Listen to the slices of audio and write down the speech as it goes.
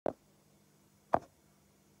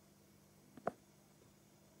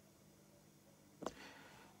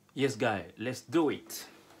Yes, guy, let's do it.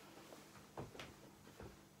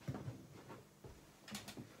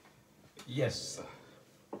 Yes.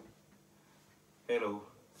 Hello.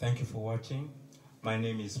 Thank you for watching. My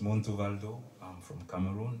name is Muntu Valdo. I'm from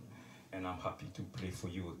Cameroon, and I'm happy to play for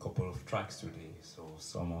you a couple of tracks today. So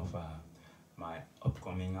some of my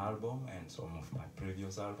upcoming album and some of my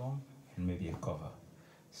previous album, and maybe a cover.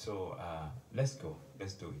 So let's go.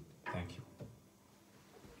 Let's do it. Thank you.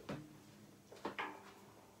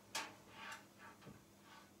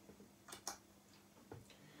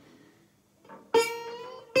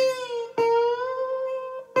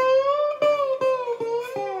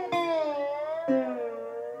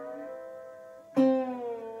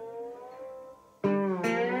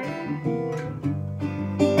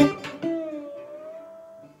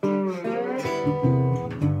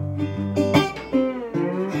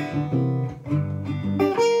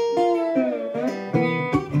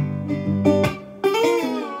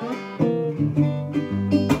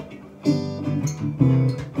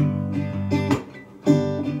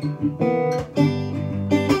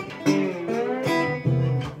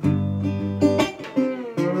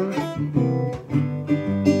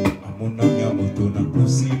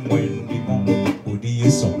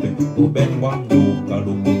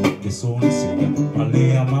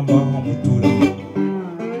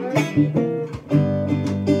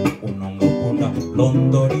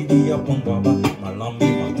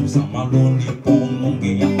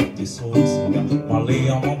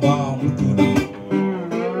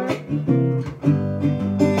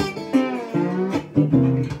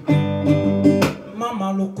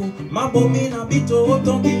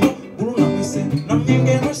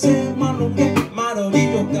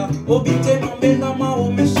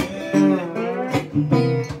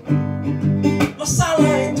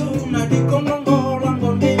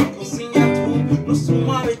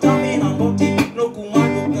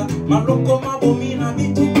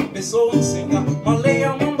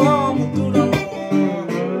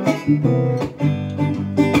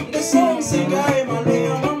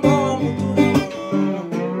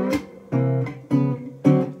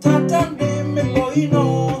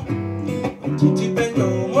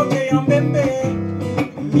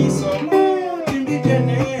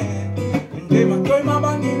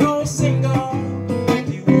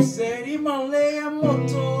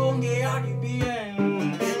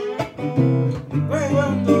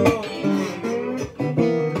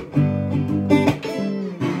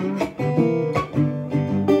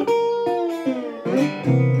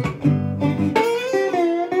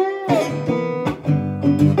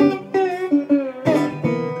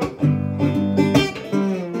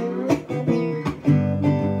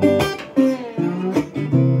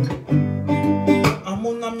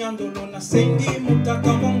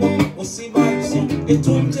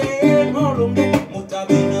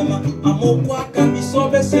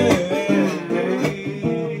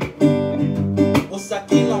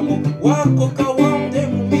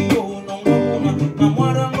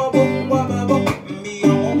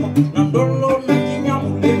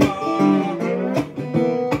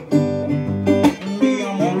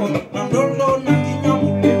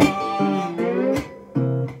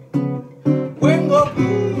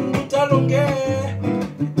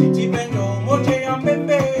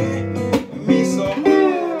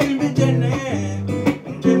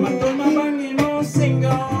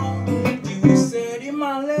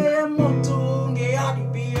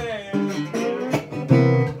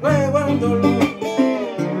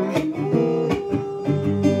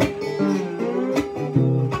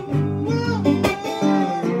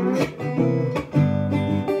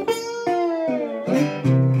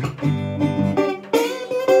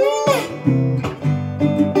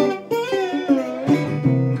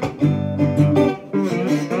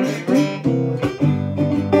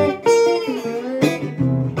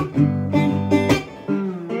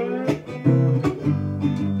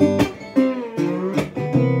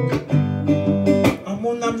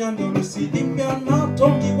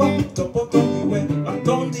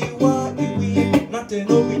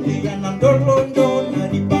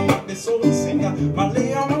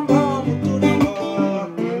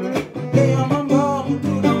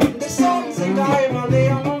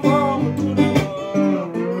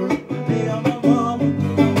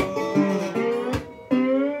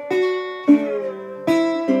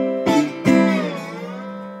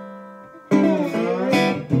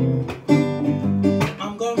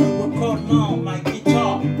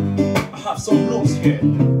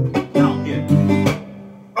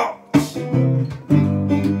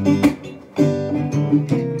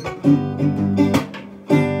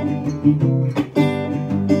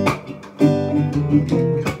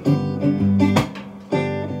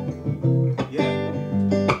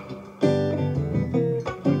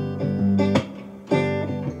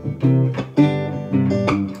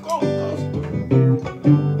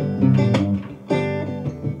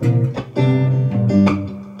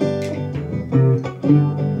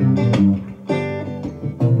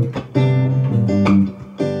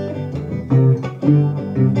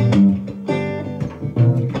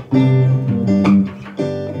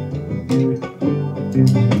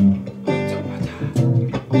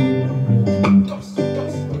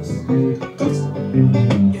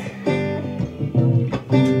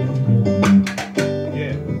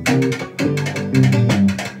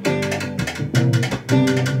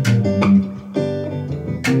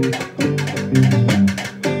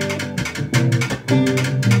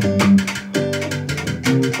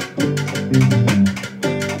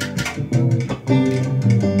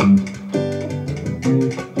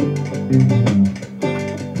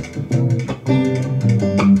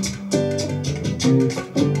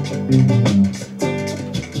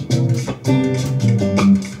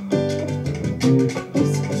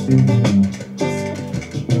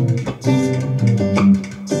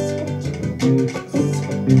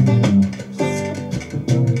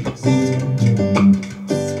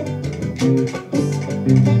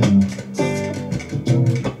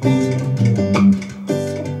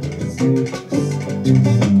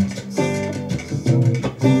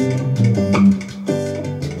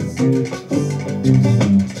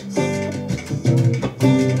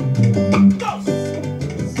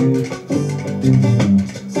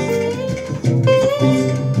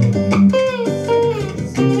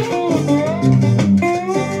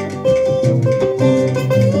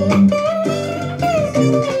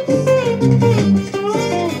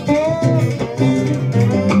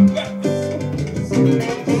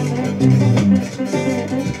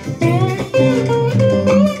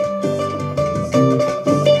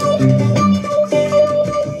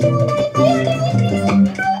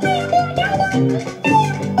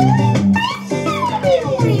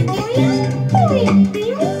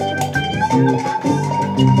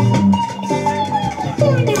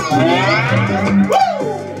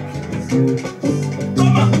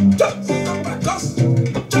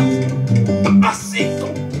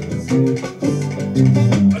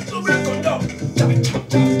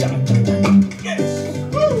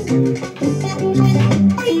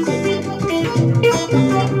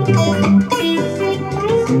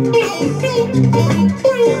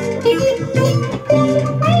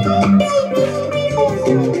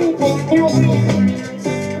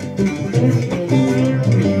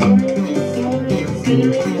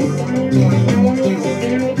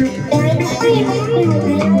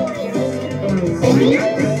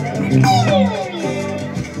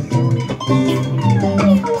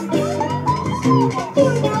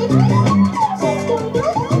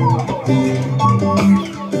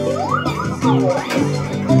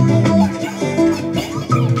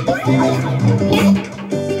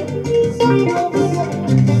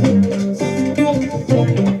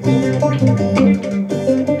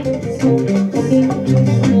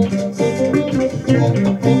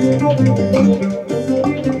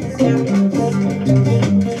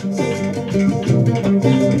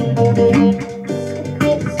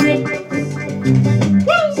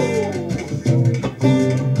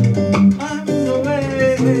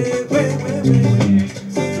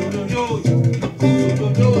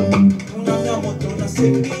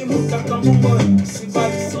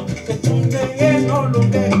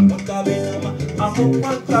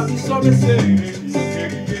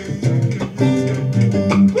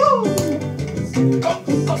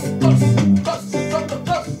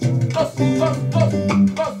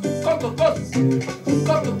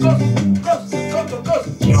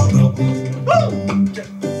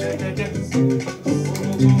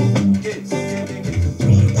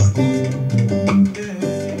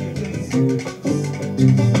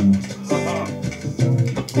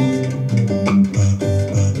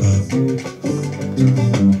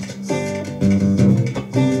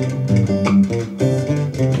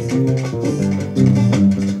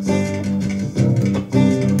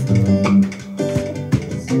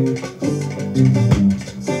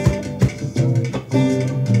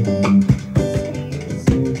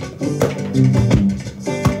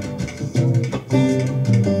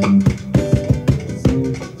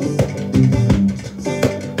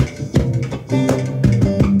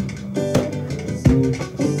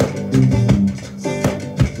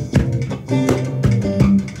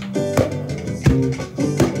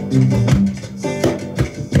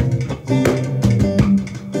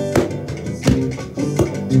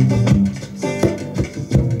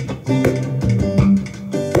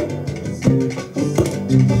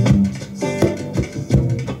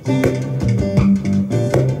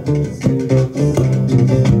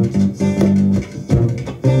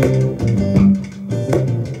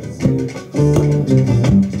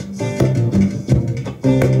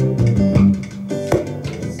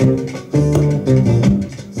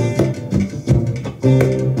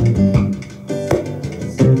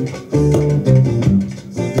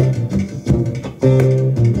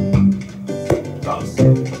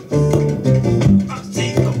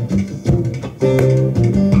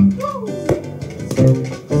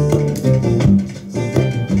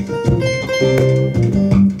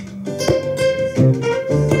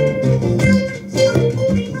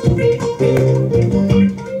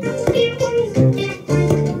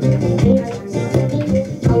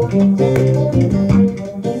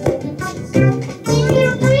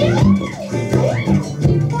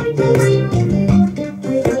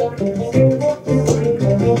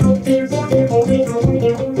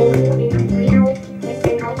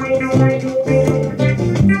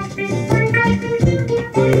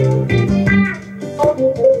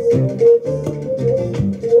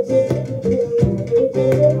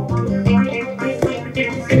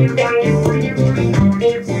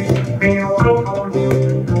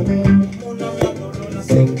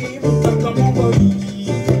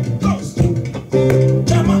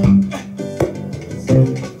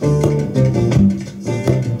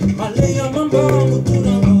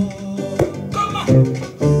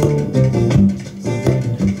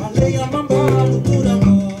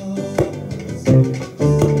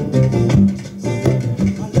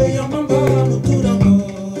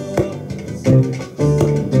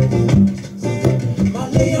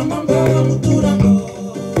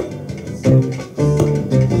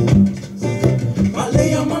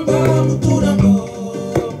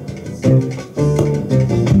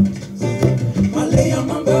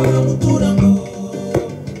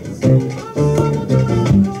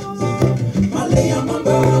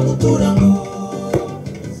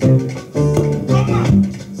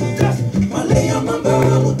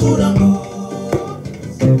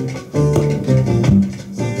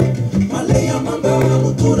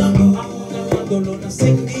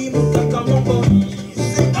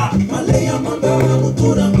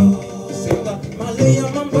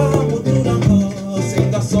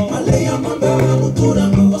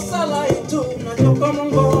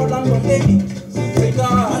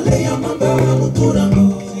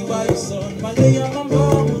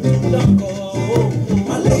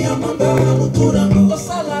 muturango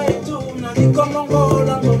osala etu na likomongo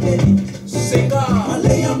lango neli senga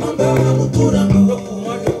maleya mamba muturango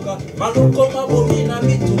kumwadoka maloko mabomi na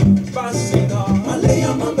bitu basenga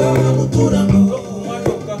maleya mamba muturango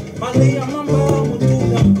kumwadoka maleya mamba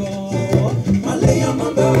muturango maleya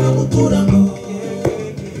mamba muturango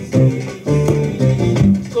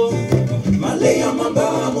maleya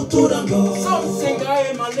mamba muturango sonsenga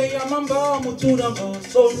e maleya mamba muturango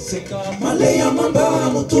sonsenga maleya mamba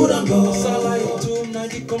muturango sala itu na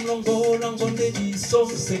dikomlongo lango ndedi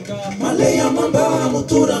sonsenga maleya mamba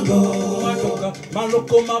muturango madoka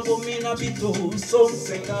maloko mabomi na bito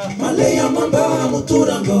sonsenga maleya mamba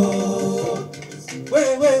muturango we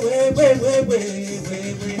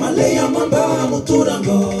maleya mamba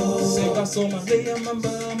muturango senga so maleya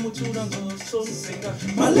mamba muturango sonsenga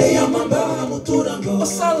maleya mamba muturango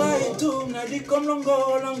osala etu na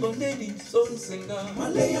likomlongo lango ndedi sonsenga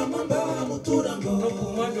maleya mamba muturango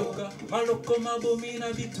nokumadoka maloko mabomi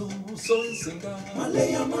na bitu sonsenga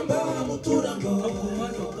maleya mamba muturango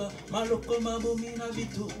nokumadoka maloko mabomi na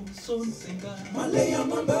bitu sonsenga maleya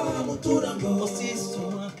mamba muturango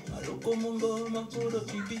osisuma maloko mongo makuro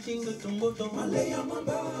kibikinga tongoto maleya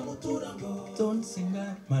mamba muturango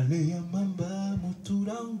sonsenga maleya mamba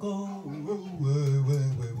muturango.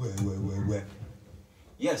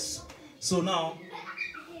 Yes, so now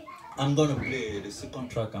I'm gonna play the second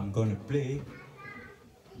track. I'm gonna play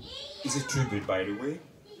is a tribute, by the way.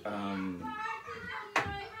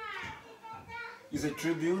 It's a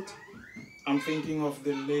tribute. I'm thinking of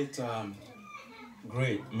the late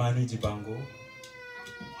great Manu Dibango,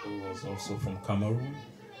 who was also from Cameroon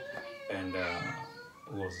and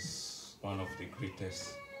was one of the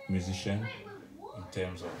greatest musicians in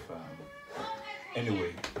terms of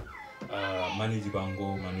anyway, Manu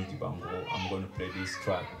Dibango, I'm going to play this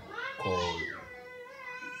track called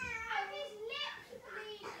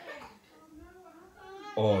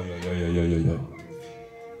Oh,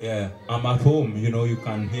 yeah, I'm at home, you know, you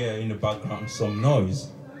can hear in the background some noise,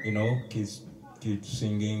 you know, kids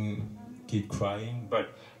singing, kids crying, but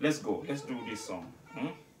let's go, let's do this song.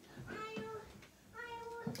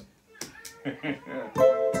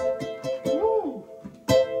 Woo.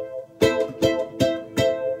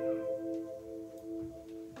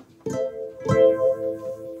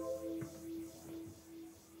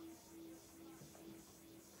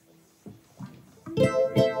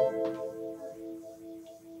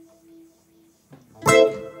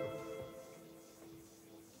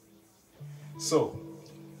 So,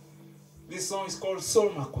 this song is called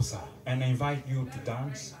Soul Makossa, and I invite you to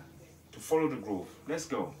dance, to follow the groove. Let's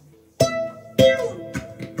go.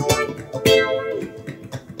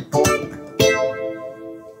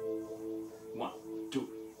 One, two,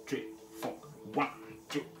 three, four. 1,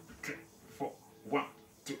 2, 3, 4. 1,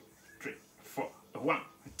 2, 3, 4. 1,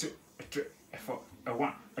 2, 3, 4.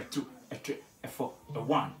 1, 2, 3, 4.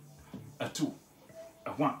 1, 2,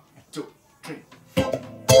 1, 2, 3, 4.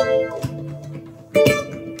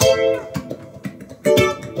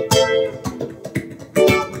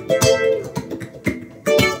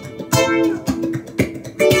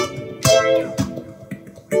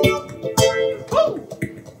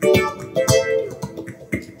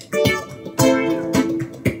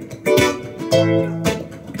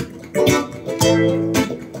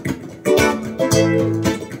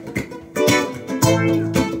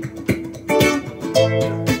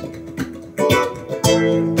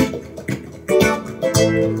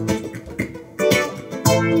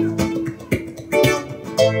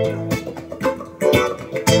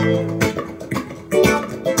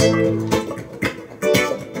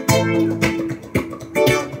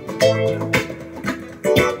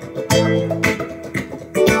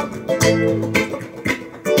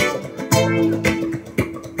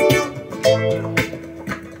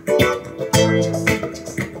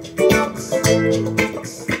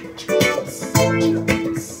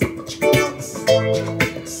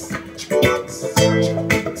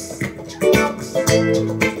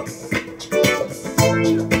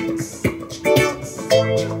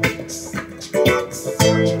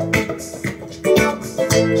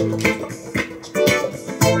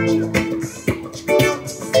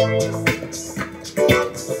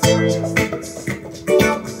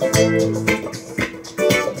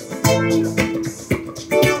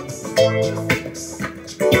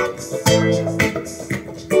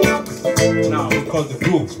 Now we call the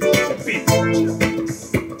groove, the beat.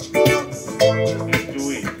 Let's do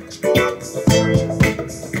it.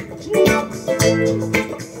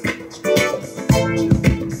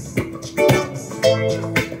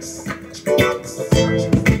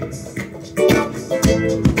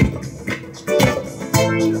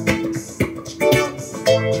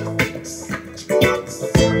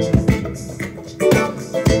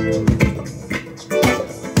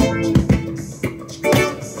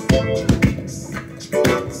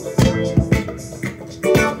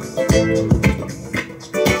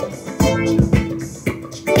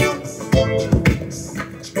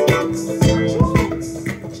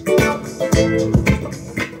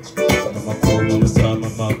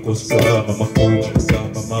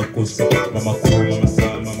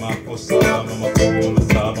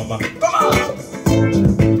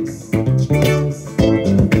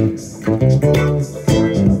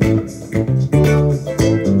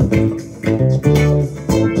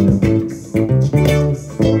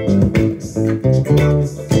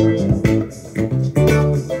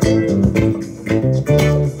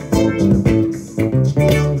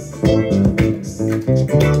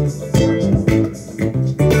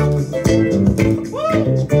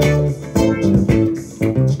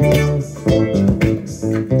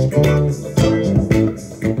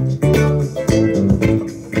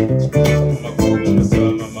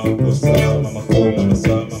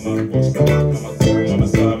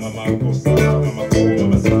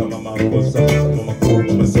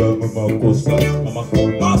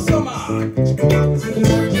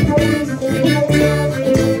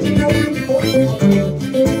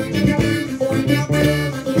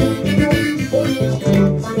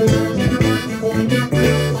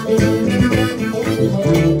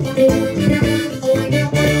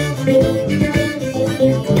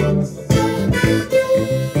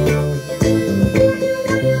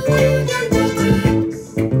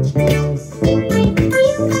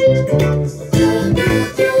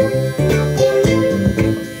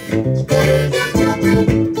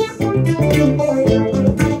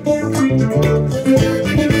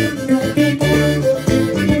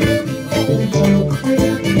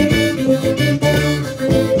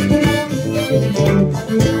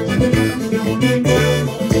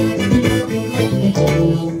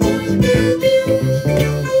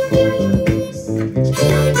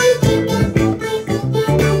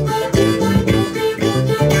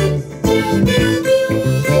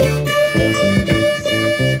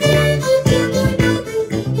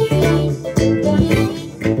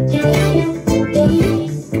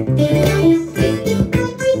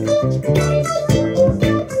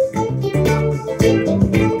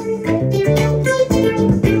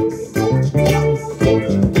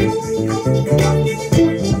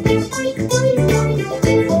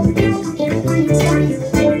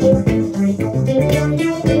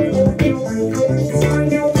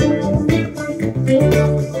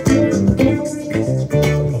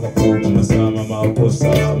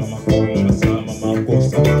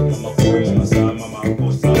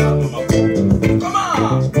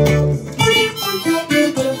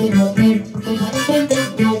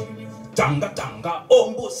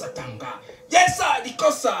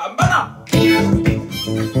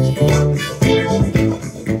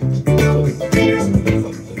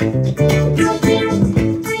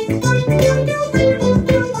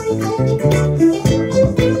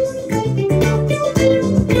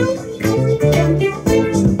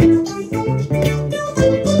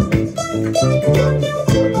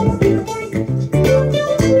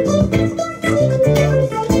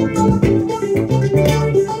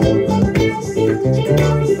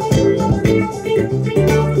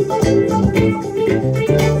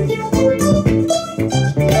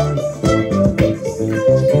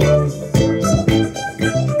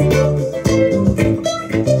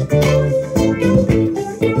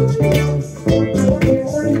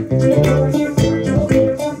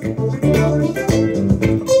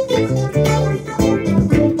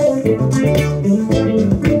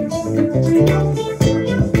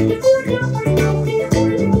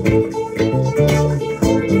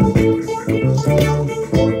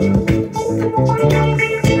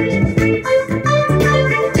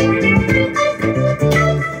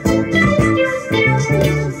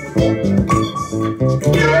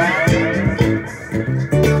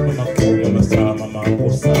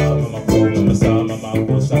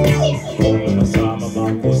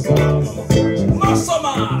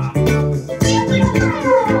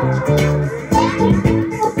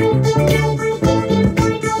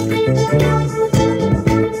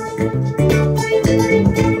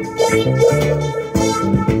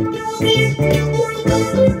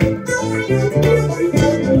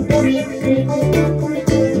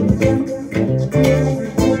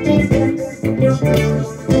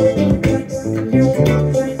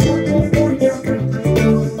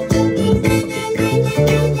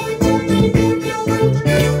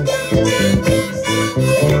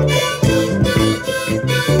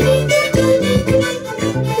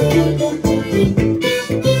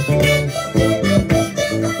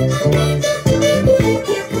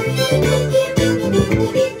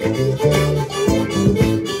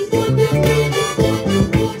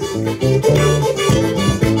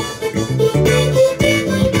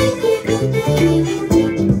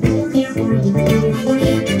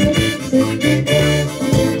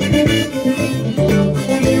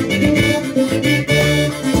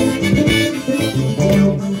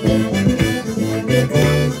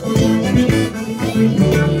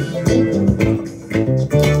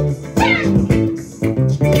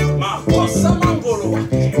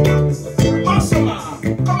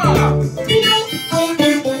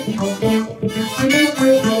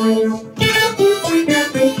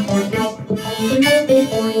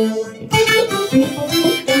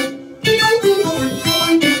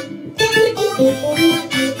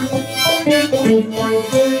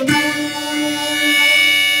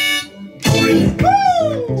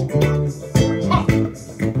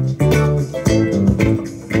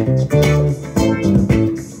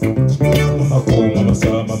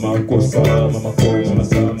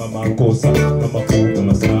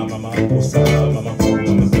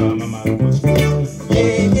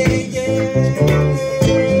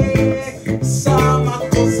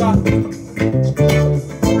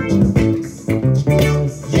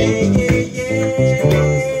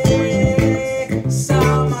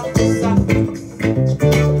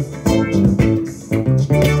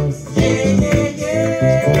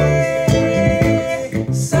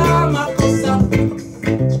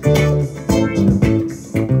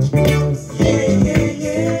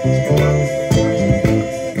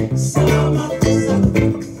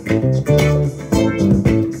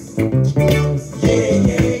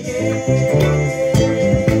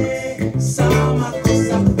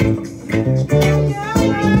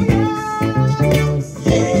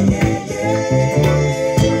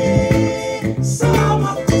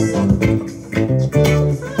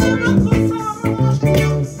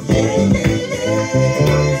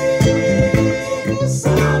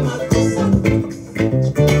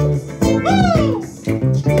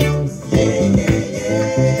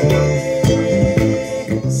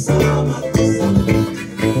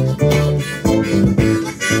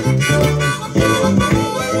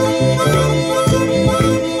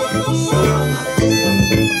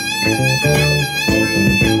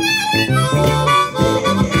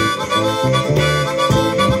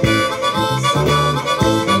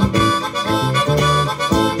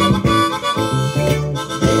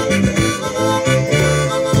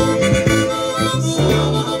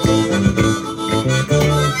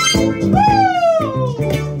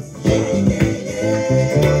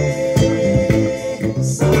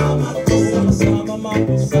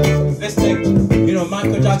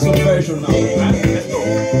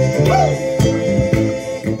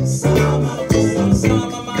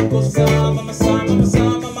 mama sa, mama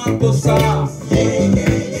sa, mama kosa. Yeah, yeah,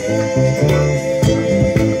 yeah.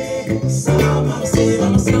 Sa, mama say,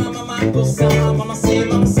 mama sa, mama kosa. Mama say,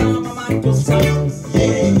 mama sa, mama kosa.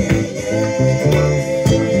 Yeah, yeah, yeah.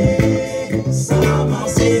 Sa, mama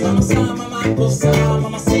say, mama sa, mama kosa.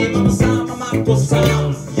 Mama say, mama sa, mama kosa.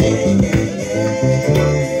 Yeah, yeah,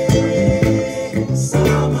 yeah. Sa,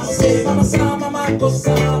 mama say, mama sa, mama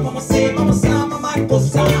kosa. Mama say, mama sa, mama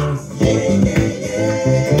kosa. Yeah, yeah, yeah.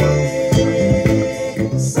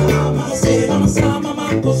 Sa, mama say, mama sa, mama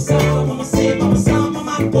kosa. Mama say, mama sa,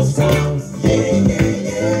 mama kosa. Yeah, yeah,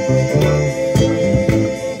 yeah.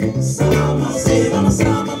 Sa, mama say, mama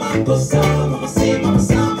sa, mama kosa. Mama say, mama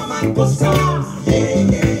sa, mama kosa. Yeah,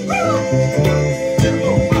 yeah, yeah.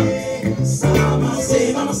 Sa, mama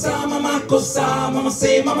say, mama sa, mama kosa. Mama say, mama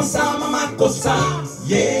sa, mama kosa.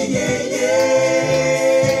 Yeah, yeah, yeah.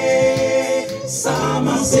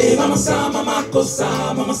 Sama say mama sa mama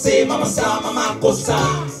kosa, mama say mama sa mama kosa.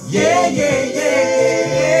 Yeah, yeah, yeah,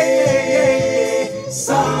 yeah, yeah, yeah.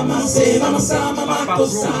 Sama say mama sa mama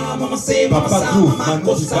kosa, mama say mama sa mama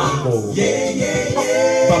kosa. Yeah, yeah,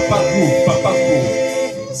 yeah. Papa Gou.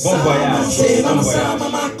 Bon voyage. Say mama sa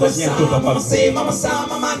mama kosa, mama say mama sa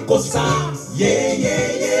mama kosa. Yeah,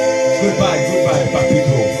 yeah, yeah. Goodbye,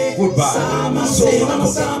 Papito. Goodbye. Mama say mama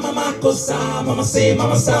sa mama kosa, mama say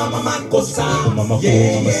mama sa mama kosa. Mama ko,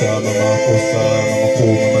 mama sa mama kosa.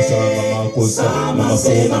 Mama sa mama kosa. Mama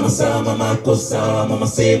say mama sa mama kosa, mama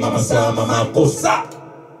say mama sa mama kosa.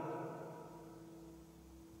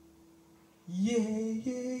 Yeah,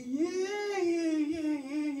 yeah, yeah, yeah, yeah,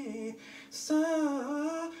 yeah. Sa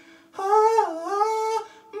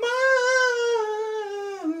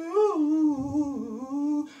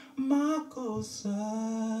ma kosa.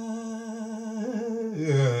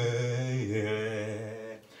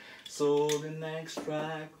 Yeah. So the next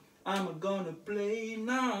track I'm gonna play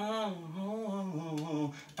now,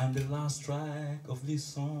 and the last track of this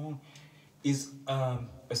song is a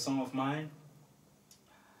song of mine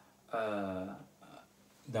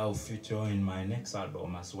that will feature in my next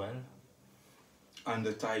album as well. And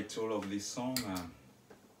the title of this song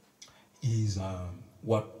is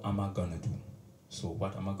What Am I Gonna Do? So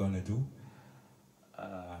what am I gonna do?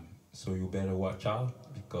 So you better watch out,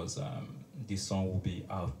 because this song will be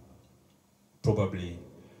out probably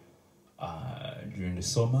during the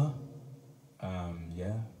summer,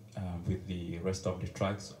 with the rest of the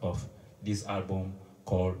tracks of this album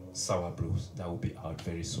called Sawa Blues that will be out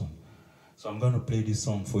very soon. So I'm gonna play this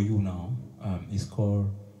song for you now. It's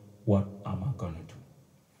called What Am I Gonna Do?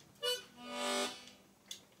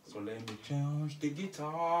 So let me change the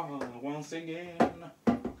guitar once again.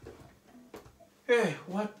 Hey,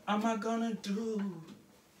 what am I gonna do?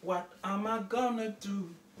 What am I gonna do?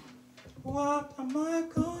 What am I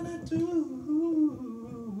gonna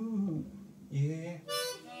do? Yeah.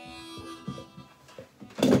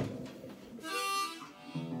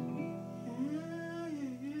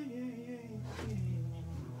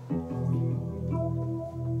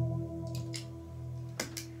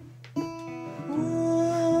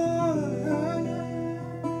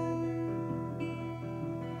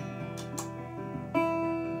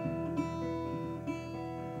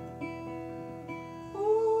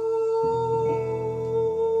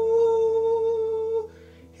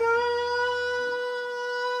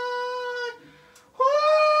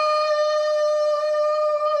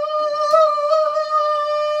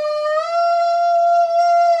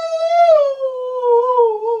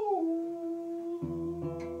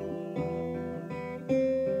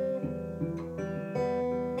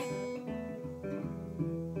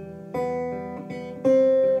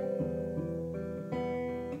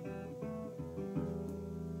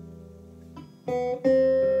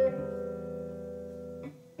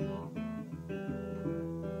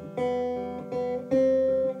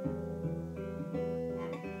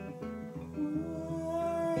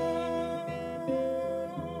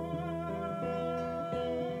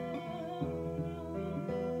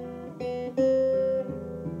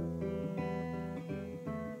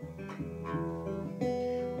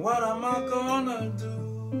 What am I gonna do?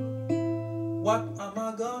 What am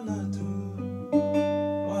I gonna do?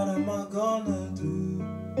 What am I gonna do?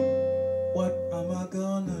 What am I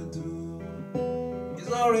gonna do?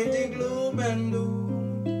 It's already gloom and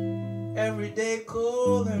doom, every day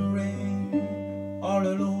cold and rain, all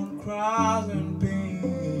alone cries and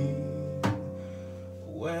pain.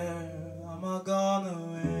 Where am I gonna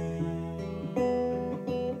win?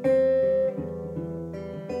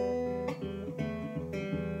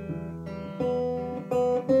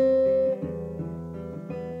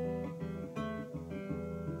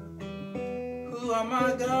 Who am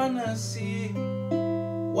I gonna see?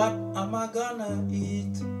 What am I gonna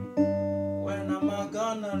eat? When am I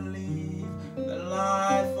gonna live the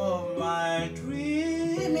life of my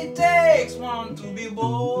dream? It takes one to be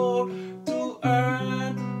bold, to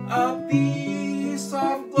earn a piece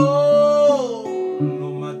of gold.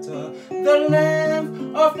 No matter the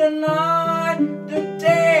length of the night, the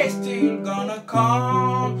day still gonna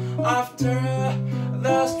come. After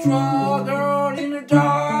the struggle in the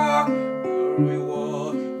dark, the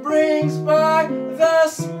reward brings back the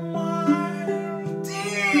smile.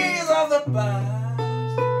 Tears of the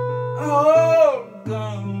past are all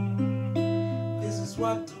gone. This is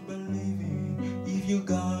what to believe in if you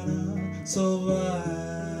gotta survive.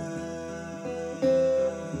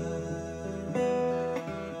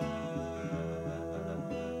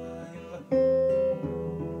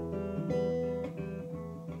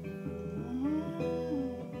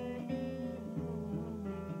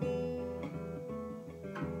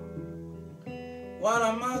 What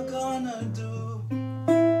am I gonna do?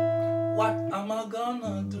 What am I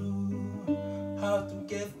gonna do? How to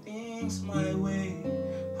get things my way?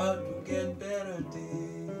 How to get better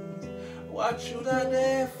days? What should I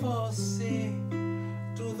therefore say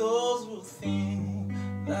to those who think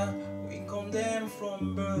that we condemn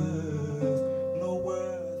from birth? No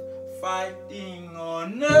worth fighting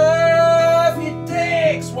on earth. It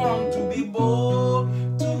takes one to be bold,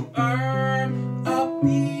 to earn a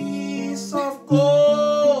piece of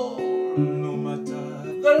gold. No matter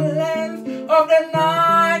the length of the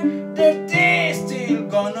night, the day still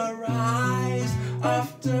gonna rise.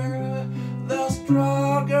 After the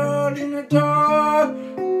struggle in the dark,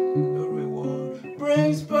 the reward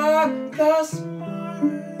brings back the smile.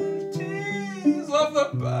 Tears of the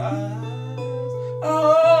past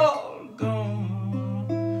are all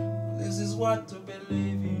gone. This is what to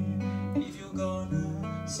believe in if you're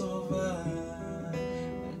gonna survive.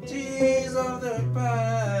 The tears of the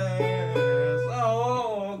past are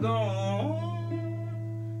all gone.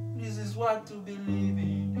 This is what to believe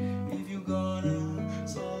in if you're gonna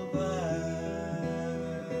survive.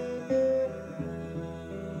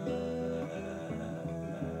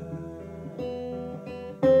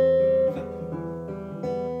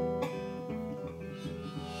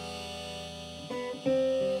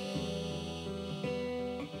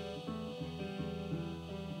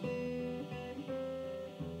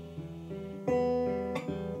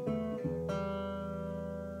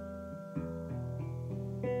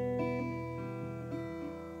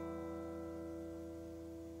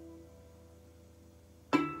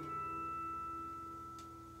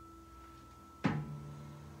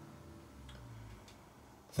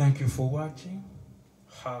 Thank you for watching.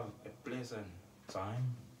 Have a pleasant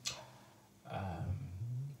time.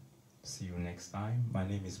 See you next time. My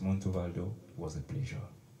name is Muntu Valdo. It was a pleasure.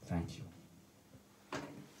 Thank you.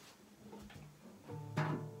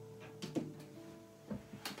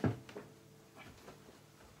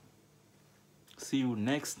 See you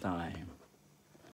next time.